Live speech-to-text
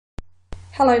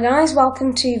Hello guys,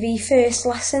 welcome to the first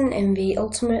lesson in the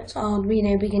Ultimate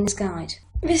Arduino Beginner's Guide.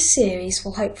 This series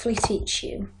will hopefully teach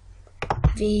you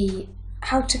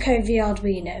how to code the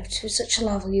Arduino to such a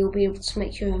level you'll be able to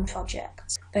make your own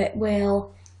projects. But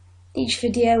each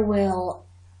video will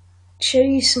show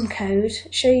you some code,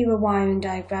 show you a wiring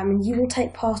diagram, and you will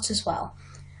take part as well.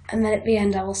 And then at the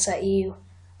end I will set you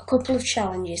a couple of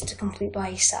challenges to complete by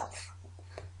yourself.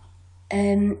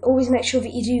 Always make sure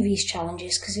that you do these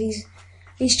challenges, because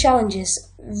these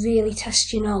challenges really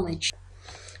test your knowledge.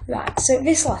 Right, so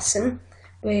this lesson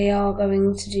we are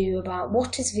going to do about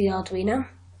what is the Arduino,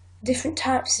 different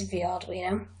types of the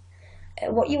Arduino,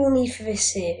 what you will need for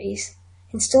this series,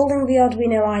 installing the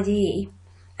Arduino IDE,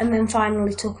 and then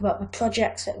finally talk about the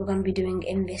projects that we're going to be doing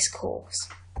in this course.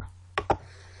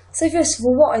 So first of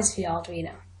all, what is the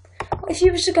Arduino? Well, if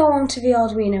you were to go onto the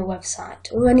Arduino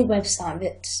website, or any website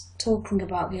that's talking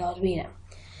about the Arduino,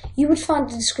 you would find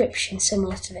a description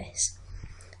similar to this.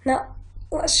 Now,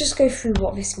 let's just go through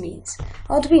what this means.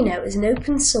 Arduino is an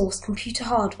open source computer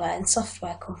hardware and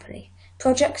software company,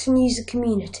 project and user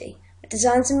community that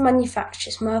designs and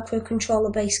manufactures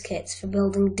microcontroller based kits for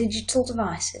building digital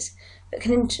devices that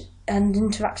can and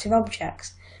interactive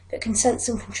objects that can sense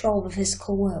and control the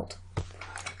physical world.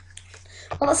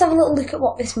 Well, let's have a little look at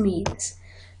what this means.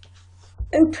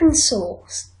 Open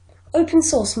source. Open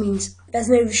source means there's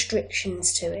no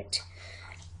restrictions to it.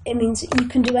 It means that you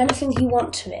can do anything you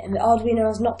want to it, and the Arduino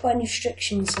has not put any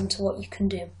restrictions onto what you can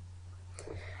do.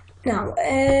 Now,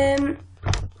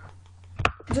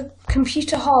 the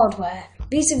computer hardware,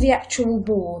 these are the actual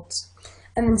boards,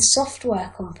 and then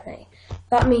software company,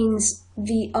 that means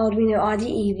the Arduino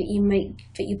IDE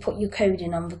that you put your code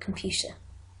in on the computer.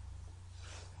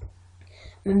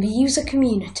 And the user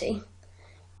community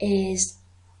is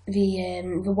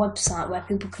the website where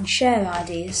people can share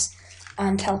ideas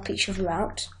and help each other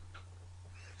out.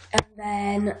 And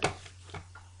then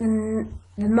the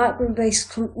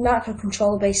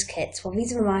microcontroller based kits, well,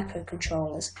 these are the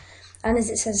microcontrollers, and as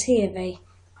it says here, they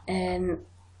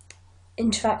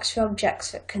interact with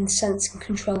objects that can sense and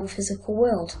control the physical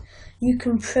world. You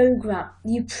program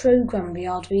the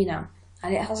Arduino,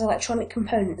 and it has electronic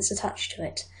components attached to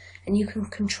it, and you can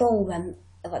control them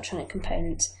electronic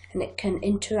components, and it can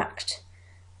interact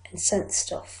and sense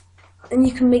stuff, and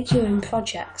you can make your own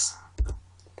projects.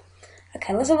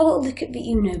 Okay, let's have a little look at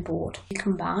the Uno board you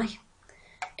can buy.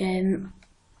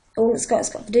 All it's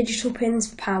got the digital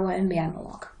pins, the power, and the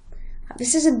analog.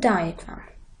 This is a diagram.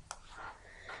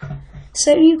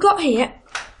 So you got here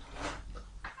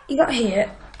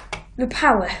the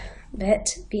power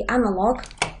bit, the analog,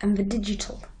 and the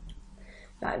digital.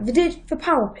 Right, the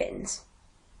power pins.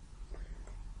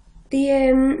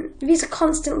 These are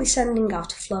constantly sending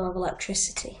out a flow of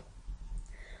electricity.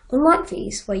 Unlike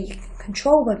these, where you can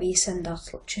control whether you send out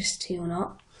electricity or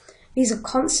not, these are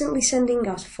constantly sending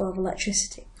out a flow of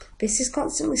electricity. This is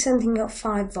constantly sending out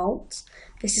 5 volts.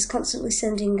 This is constantly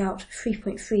sending out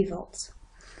 3.3 volts.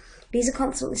 These are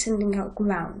constantly sending out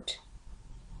ground.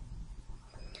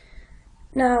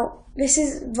 Now, this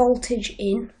is voltage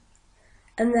in,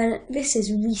 and then this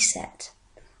is reset.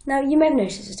 Now, you may have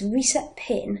noticed there's a reset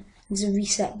pin. There's a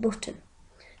reset button.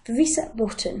 The reset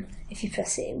button, if you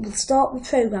press it, it will start the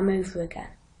program over again.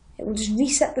 It will just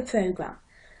reset the program.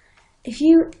 If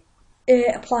you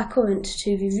apply current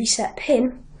to the reset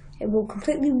pin, it will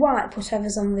completely wipe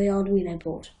whatever's on the Arduino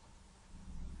board.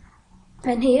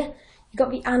 And here, you've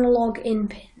got the analog in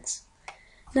pins.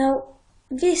 Now,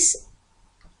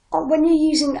 when you're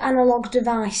using analog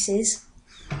devices,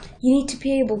 you need to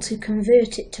be able to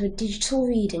convert it to a digital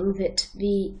reading that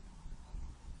the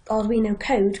Arduino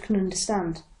code can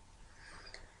understand.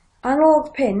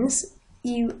 Analog pins,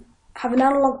 you have an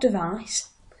analog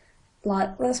device,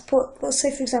 like let's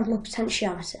say for example a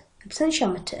potentiometer. A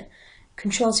potentiometer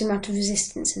controls the amount of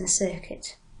resistance in a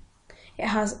circuit. It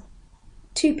has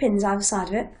 2 pins either side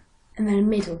of it, and then a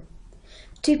middle.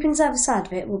 2 pins either side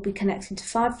of it will be connected to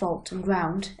 5 volt and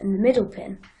ground, and the middle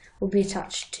pin will be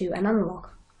attached to an analog.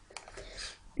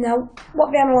 Now,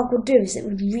 what the analog would do is it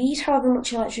would read however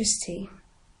much electricity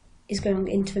is going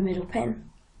into the middle pin,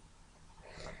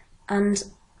 and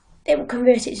it will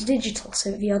convert it to digital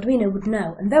so that the Arduino would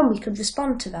know, and then we could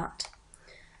respond to that.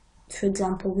 For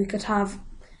example, we could have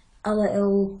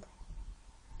on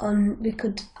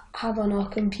our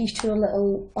computer a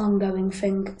little ongoing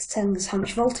thing telling us how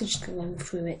much voltage is going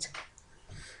through it.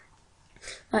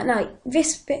 Right now,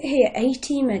 this bit here,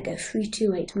 ATmega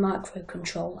 328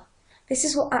 microcontroller. This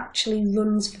is what actually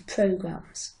runs the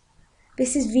programs.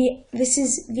 This is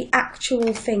the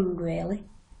actual thing, really.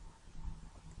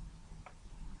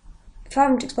 If I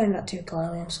haven't explained that too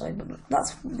clearly, I'm sorry, but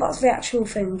that's the actual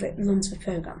thing that runs the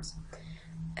programs.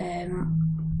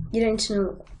 You don't need to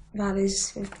know what that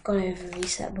is. We've gone over the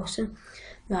reset button.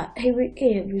 Right, here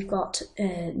we've got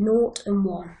 0 and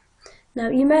 1. Now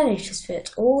you may notice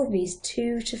that all of these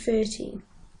 2 to 13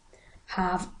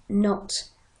 have not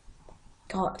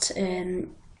got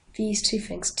these two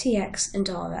things, TX and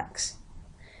RX.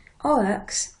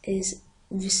 RX is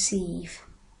receive.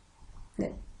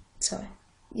 No, sorry.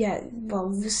 Yeah, well,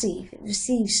 receive. It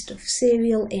receives stuff,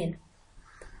 serial in.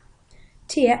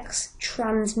 TX,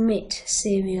 transmit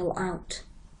serial out.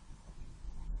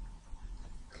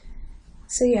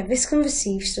 So yeah, this can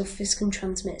receive stuff, this can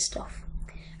transmit stuff.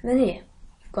 And then here,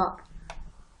 we've got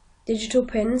digital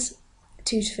pins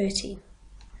 2 to 13.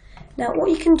 Now what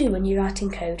you can do when you're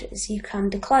writing code is you can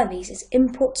declare these as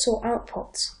inputs or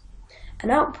outputs.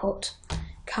 An output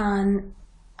can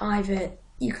either,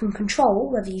 you can control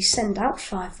whether you send out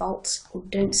 5 volts or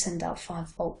don't send out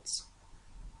 5 volts.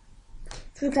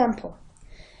 For example,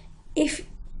 if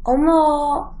on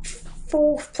our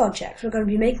 4th project we're going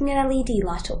to be making an LED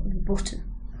light up with a button.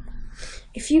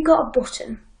 If you got a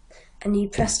button and you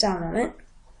press down on it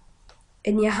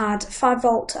and you had 5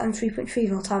 volt and 3.3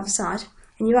 volt either side,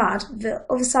 and you had the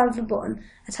other side of the button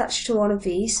attached to one of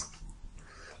these,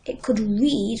 it could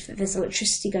read that there's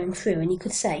electricity going through, and you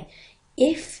could say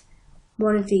if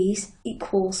one of these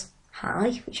equals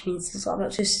high, which means there's a lot of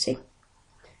electricity,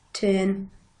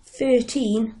 turn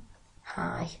 13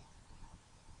 high.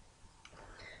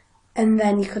 And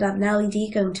then you could have an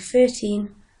LED going to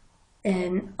 13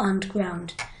 and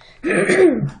ground.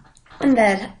 And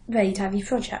then there you'd have your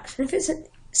project. And if it's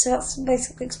so that's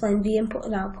basically explained the input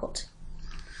and output.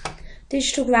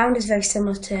 Digital ground is very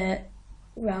similar to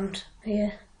ground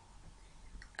here.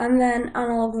 And then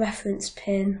analog reference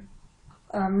pin.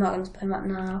 I'm not going to explain that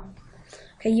now.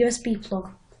 Okay, USB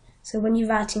plug. So when you're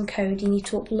writing code, you need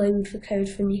to upload the code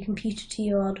from your computer to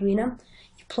your Arduino.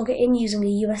 You plug it in using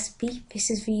a USB. This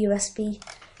is the USB.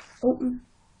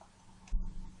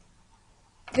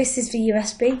 This is the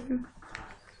USB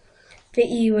that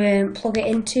you plug it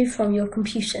into from your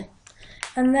computer.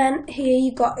 And then here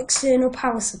you've got external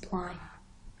power supply.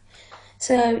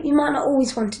 So you might not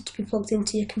always want it to be plugged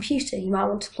into your computer. You might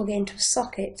want to plug it into a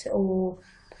socket or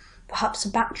perhaps a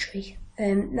battery.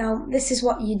 Now this is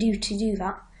what you do to do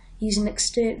that.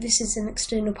 This is an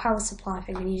external power supply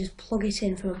thing, and you just plug it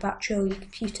in from a battery or your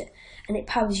computer, and it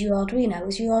powers your Arduino,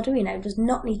 as your Arduino does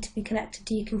not need to be connected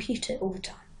to your computer all the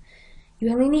time.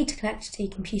 You only need to connect it to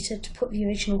your computer to put the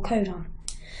original code on.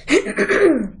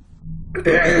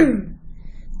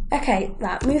 Okay,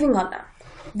 right, moving on now.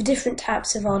 The different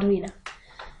types of Arduino.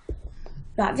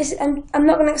 Right, I'm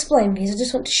not going to explain these, I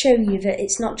just want to show you that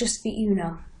it's not just the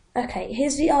Uno. Okay,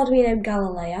 here's the Arduino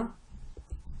Galileo.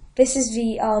 This is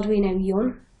the Arduino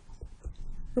Yun.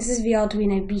 This is the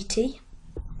Arduino BT.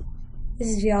 This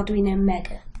is the Arduino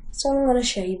Mega. That's all I'm going to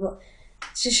show you, but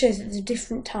it just shows that the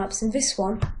different types. And this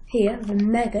one here, the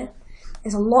Mega,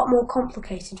 is a lot more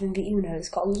complicated than the Uno. It's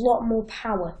got a lot more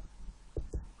power.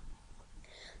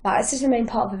 Right, this is the main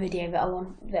part of the video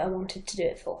that I wanted to do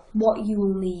it for. What you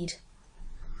will need.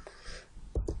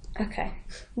 Okay,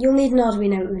 you'll need an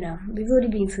Arduino Uno. We've already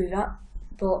been through that,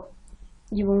 but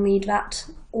you will need that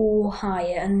or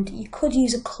higher, and you could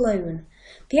use a clone.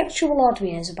 The actual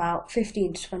Arduino is about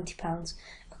 £15 to £20.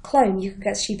 A clone you could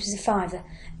get as cheap as a £5,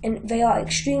 and they are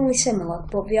extremely similar,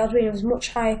 but the Arduino is much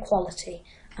higher quality,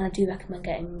 and I do recommend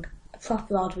getting a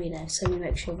proper Arduino so we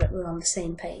make sure that we're on the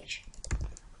same page.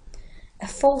 A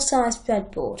full-size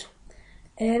breadboard.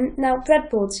 Now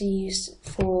breadboards are used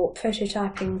for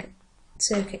prototyping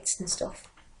circuits and stuff.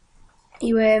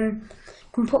 You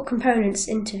can put components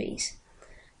into these.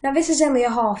 Now this is only a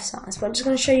half size, but I'm just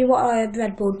going to show you what a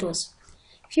breadboard does.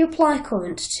 If you apply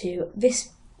current to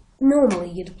this,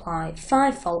 normally you'd apply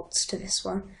 5 volts to this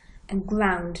one and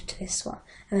ground to this one,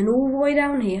 and then all the way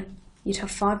down here you'd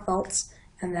have 5 volts,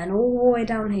 and then all the way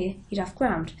down here you'd have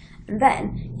ground. And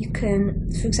then you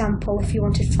can, for example, if you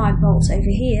wanted 5 volts over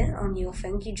here on your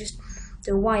thing, you just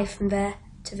do a wire from there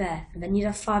to there, and then you'd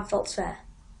have 5 volts there.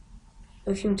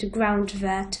 Or if you want to ground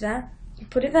there to there, you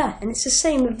put it there. And it's the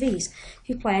same with these. If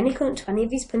you apply any current to any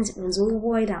of these pins, it runs all the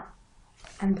way down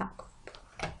and back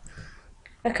up.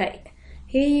 Okay,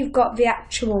 here you've got the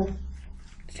actual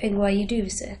thing where you do the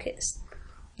circuits.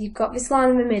 You've got this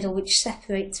line in the middle which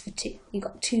separates the two. You've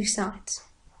got 2 sides.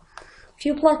 If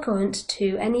you apply current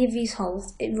to any of these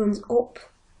holes, it runs up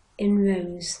in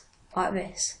rows like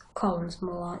this, columns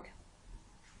more like.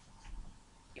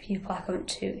 If you apply current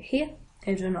to here,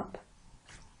 it would run up.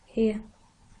 Here,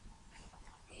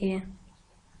 here,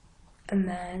 and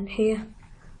then here,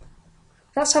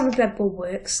 that's how the breadboard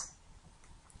works.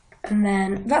 And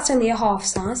then that's only a half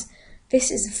size.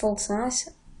 This is a full size,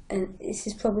 and this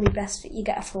is probably best that you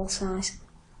get a full size.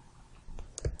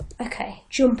 Okay,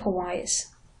 jumper wires,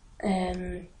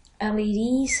 LEDs,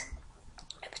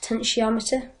 a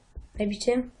potentiometer, maybe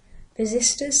 2,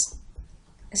 resistors,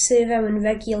 a servo and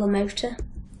regular motor,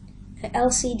 an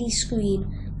LCD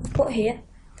screen. I've put here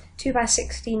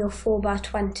 2x16 or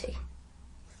 4x20.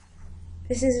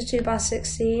 This is a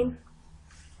 2x16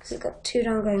 because it's got 2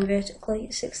 down going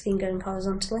vertically, 16 going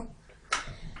horizontally.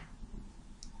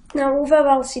 Now, although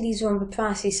LCDs are on the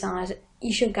pricey side,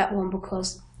 you should get one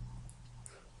because,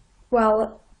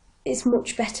 well, it's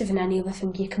much better than any other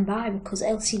thing you can buy because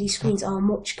LCD screens are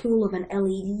much cooler than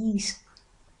LEDs.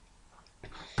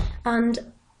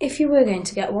 And if you were going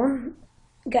to get one,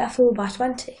 get a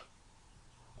 4x20.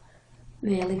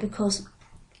 Really, because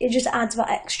it just adds that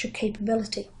extra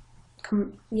capability.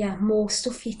 More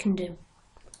stuff you can do.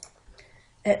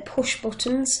 Push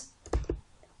buttons,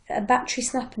 a battery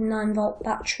snap and 9-volt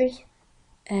battery,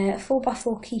 a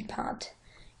 4x4 keypad.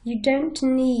 You don't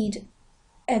need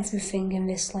everything in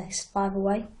this list, by the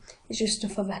way. It's just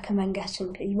stuff I recommend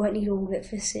getting. You won't need all of it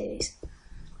for this series.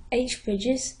 H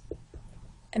bridges,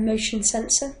 a motion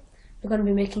sensor. We're going to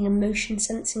be making a motion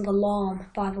sensing alarm,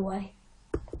 by the way.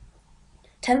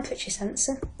 Temperature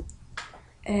sensor,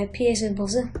 piezo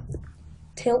buzzer,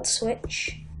 tilt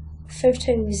switch,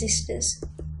 photo resistors,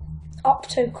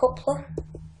 opto coupler,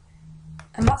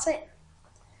 and that's it.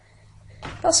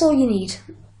 That's all you need.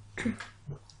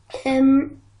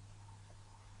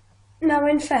 Now,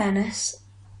 in fairness,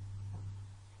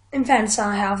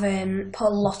 I have put a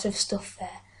lot of stuff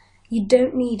there. You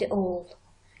don't need it all.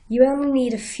 You only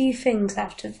need a few things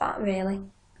out of that, really.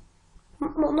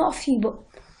 Well, not a few, but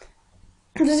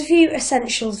there's a few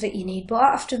essentials that you need. But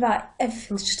after that,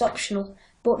 everything's just optional.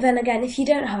 But then again, if you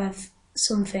don't have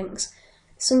some things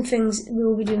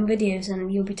we'll be doing videos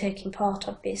and you'll be taking part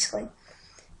of, basically.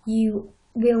 You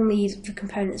will need the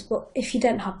components, but if you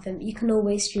don't have them, you can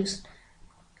always just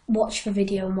watch the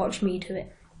video and watch me do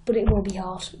it. But it will be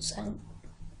hard, so,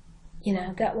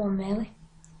 get one really.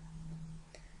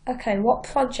 Okay, what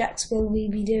projects will we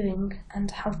be doing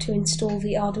and how to install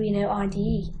the Arduino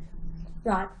IDE?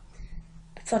 Right,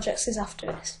 the projects is after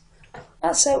this.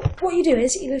 So what you do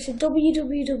is you go to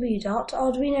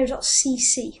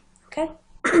www.arduino.cc, okay?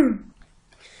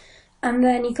 And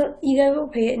then you go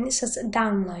up here and it says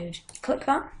download. You click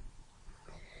that,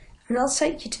 and that'll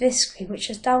take you to this screen which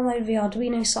says download the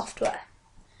Arduino software.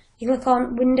 You click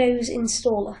on Windows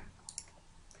Installer,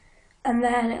 and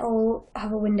then it'll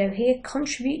have a window here,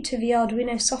 contribute to the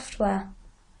Arduino software.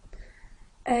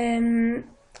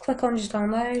 Click on just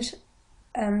download,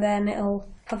 and then it'll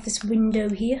have this window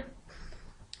here.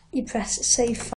 You press save